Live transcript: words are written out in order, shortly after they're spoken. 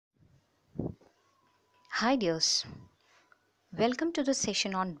Hi dears, welcome to the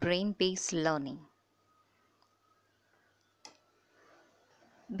session on brain-based learning.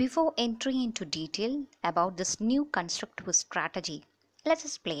 Before entering into detail about this new constructive strategy, let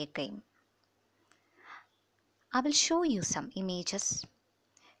us play a game. I will show you some images.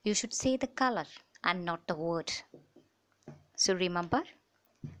 You should say the color and not the word. So remember,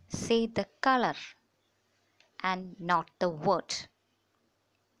 say the color and not the word.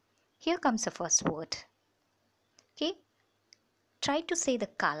 Here comes the first word. Okay, try to say the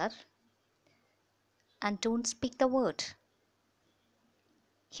color and don't speak the word.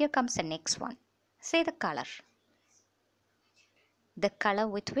 Here comes the next one. Say the color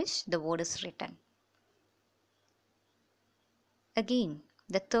with which the word is written. Again,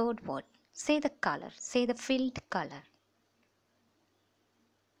 the third word. Say the color, say the filled color.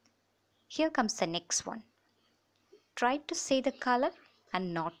 Here comes the next one. Try to say the color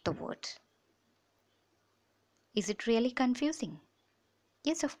and not the word. Is it really confusing?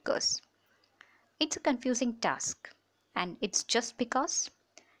 Yes, of course. It's a confusing task, and it's just because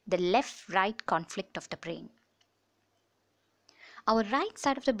the left-right conflict of the brain. Our right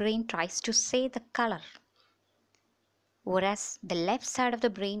side of the brain tries to say the color, whereas the left side of the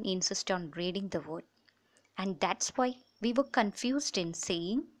brain insists on reading the word. And that's why we were confused in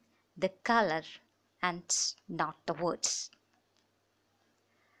saying the color and not the words.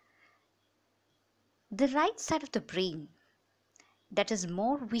 The right side of the brain, that is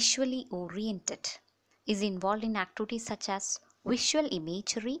more visually oriented, is involved in activities such as visual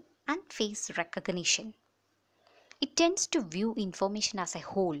imagery and face recognition. It tends to view information as a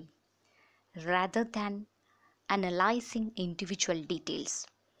whole rather than analyzing individual details.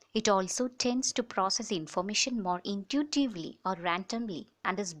 It also tends to process information more intuitively or randomly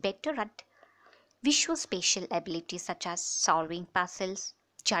and is better at visuospatial abilities such as solving puzzles,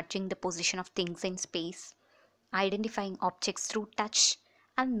 judging the position of things in space, identifying objects through touch,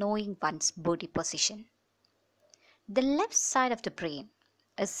 and knowing one's body position. The left side of the brain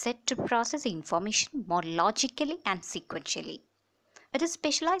is set to process information more logically and sequentially. It is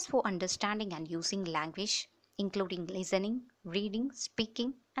specialized for understanding and using language, including listening, reading,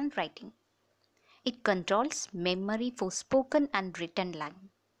 speaking, and writing. It controls memory for spoken and written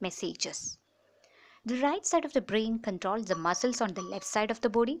messages. The right side of the brain controls the muscles on the left side of the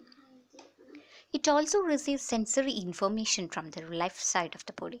body. It also receives sensory information from the left side of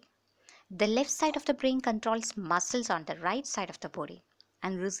the body. The left side of the brain controls muscles on the right side of the body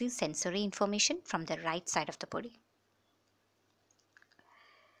and receives sensory information from the right side of the body.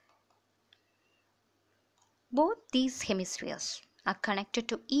 Both these hemispheres are connected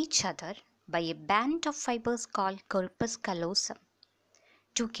to each other by a band of fibers called corpus callosum.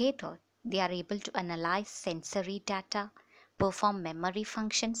 Together, they are able to analyze sensory data, perform memory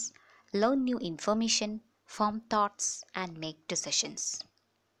functions, learn new information, form thoughts, and make decisions.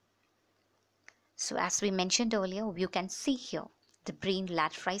 So as we mentioned earlier, you can see here the brain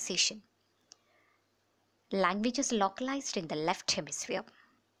lateralization. Language is localized in the left hemisphere,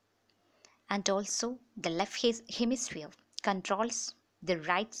 and also the left hemisphere controls the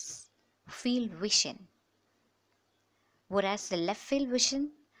right field vision, whereas the left field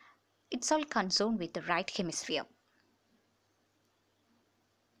vision, it's all concerned with the right hemisphere.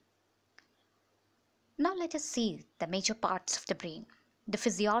 Now let us see the major parts of the brain, the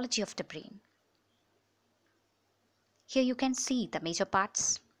physiology of the brain. Here you can see the major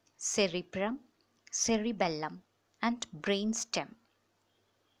parts: cerebrum, cerebellum, and brainstem.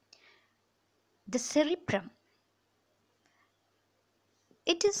 The cerebrum,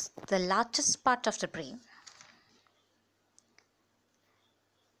 it is the largest part of the brain,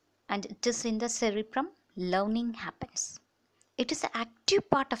 and it is in the cerebrum learning happens. It is the active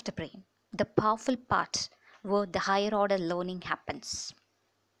part of the brain, the powerful part where the higher order learning happens.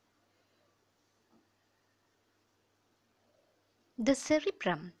 The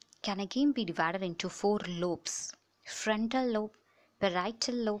cerebrum can again be divided into 4 lobes: frontal lobe,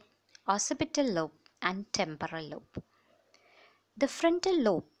 parietal lobe, occipital lobe, and temporal lobe. The frontal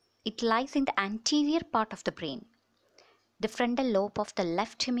lobe, it lies in the anterior part of the brain. The frontal lobe of the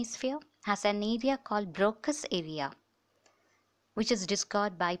left hemisphere has an area called Broca's area, which is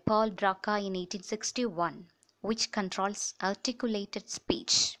discovered by Paul Broca in 1861, which controls articulated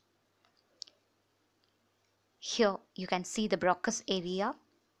speech. Here you can see the Broca's area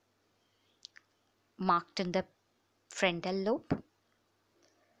marked in the frontal lobe.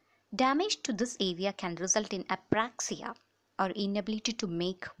 Damage to this area can result in apraxia or inability to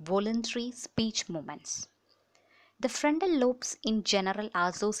make voluntary speech movements. The frontal lobes in general are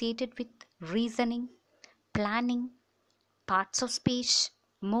associated with reasoning, planning, parts of speech,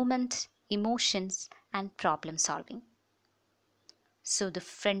 movement, emotions, and problem solving. So the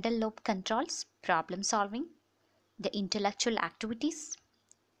frontal lobe controls problem solving, the intellectual activities,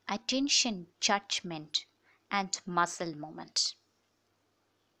 attention, judgment, and muscle movement.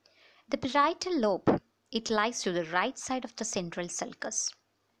 The parietal lobe, it lies to the right side of the central sulcus.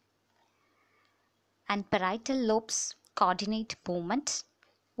 And parietal lobes coordinate movement,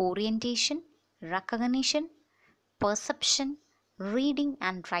 orientation, recognition, perception, reading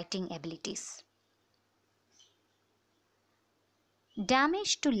and writing abilities.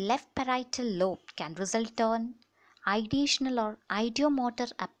 Damage to left parietal lobe can result in ideational or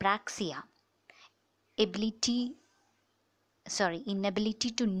ideomotor apraxia, inability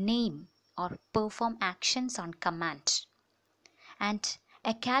to name or perform actions on command, and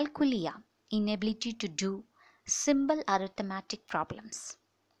acalculia, inability to do simple arithmetic problems.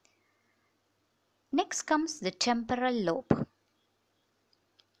 Next comes the temporal lobe.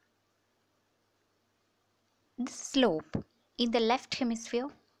 This lobe in the left hemisphere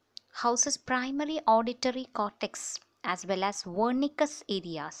houses primary auditory cortex as well as Wernicke's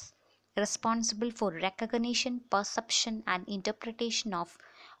areas responsible for recognition, perception and interpretation of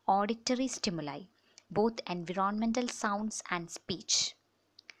auditory stimuli, both environmental sounds and speech.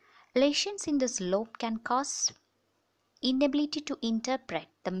 Lesions in this lobe can cause inability to interpret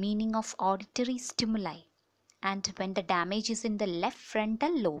the meaning of auditory stimuli, and when the damage is in the left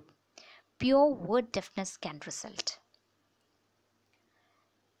frontal lobe, pure word deafness can result.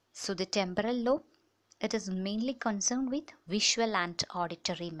 So the temporal lobe, it is mainly concerned with visual and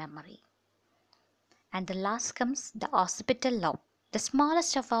auditory memory. And the last comes the occipital lobe, the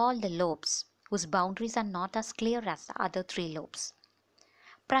smallest of all the lobes, whose boundaries are not as clear as the other three lobes.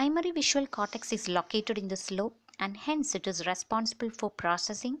 Primary visual cortex is located in this lobe, and hence it is responsible for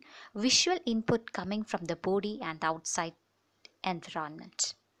processing visual input coming from the body and outside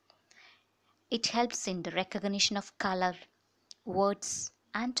environment. It helps in the recognition of color, words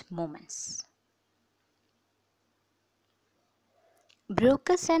and movements.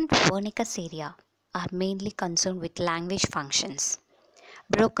 Broca's and Wernicke's area are mainly concerned with language functions.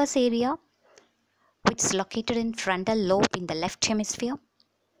 Broca's area, which is located in frontal lobe in the left hemisphere,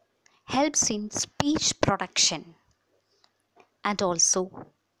 helps in speech production and also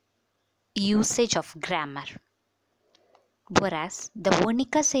usage of grammar. Whereas the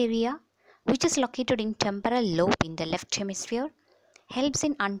Wernicke's area, which is located in temporal lobe in the left hemisphere, helps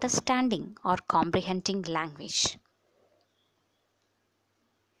in understanding or comprehending language.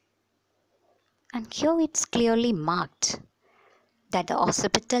 And here it's clearly marked that the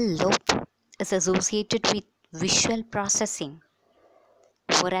occipital lobe is associated with visual processing,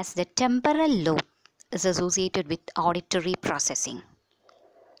 whereas the temporal lobe is associated with auditory processing.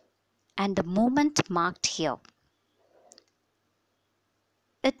 And the movement marked here,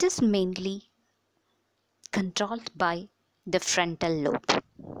 it is mainly controlled by the frontal lobe.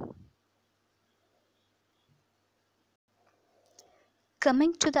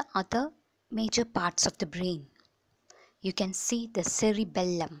 Coming to the other major parts of the brain, you can see the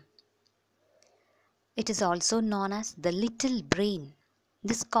cerebellum. It is also known as the little brain.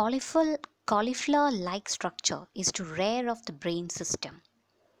 This cauliflower-like structure is the rear of the brain system,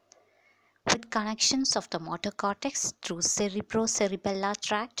 with connections of the motor cortex through cerebrocerebellar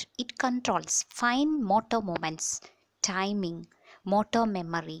tract. It controls fine motor movements, timing, motor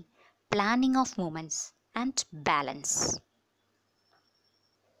memory, planning of movements, and balance.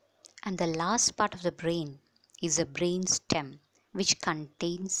 And the last part of the brain is the brain stem, which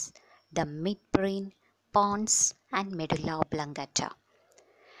contains the midbrain, pons, and medulla oblongata.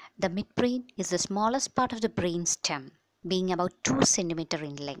 The midbrain is the smallest part of the brain stem, being about 2 cm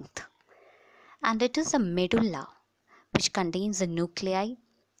in length. And it is a medulla which contains the nuclei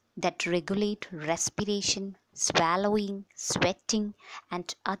that regulate respiration, swallowing, sweating,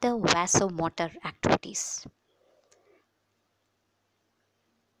 and other vasomotor activities.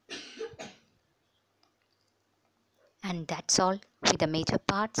 And that's all with the major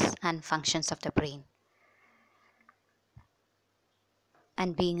parts and functions of the brain.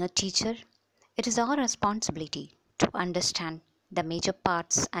 And being a teacher, it is our responsibility to understand the major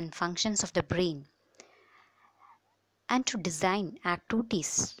parts and functions of the brain and to design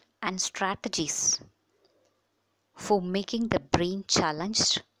activities and strategies for making the brain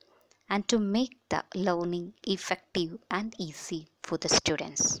challenged and to make the learning effective and easy for the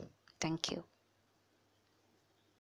students. Thank you.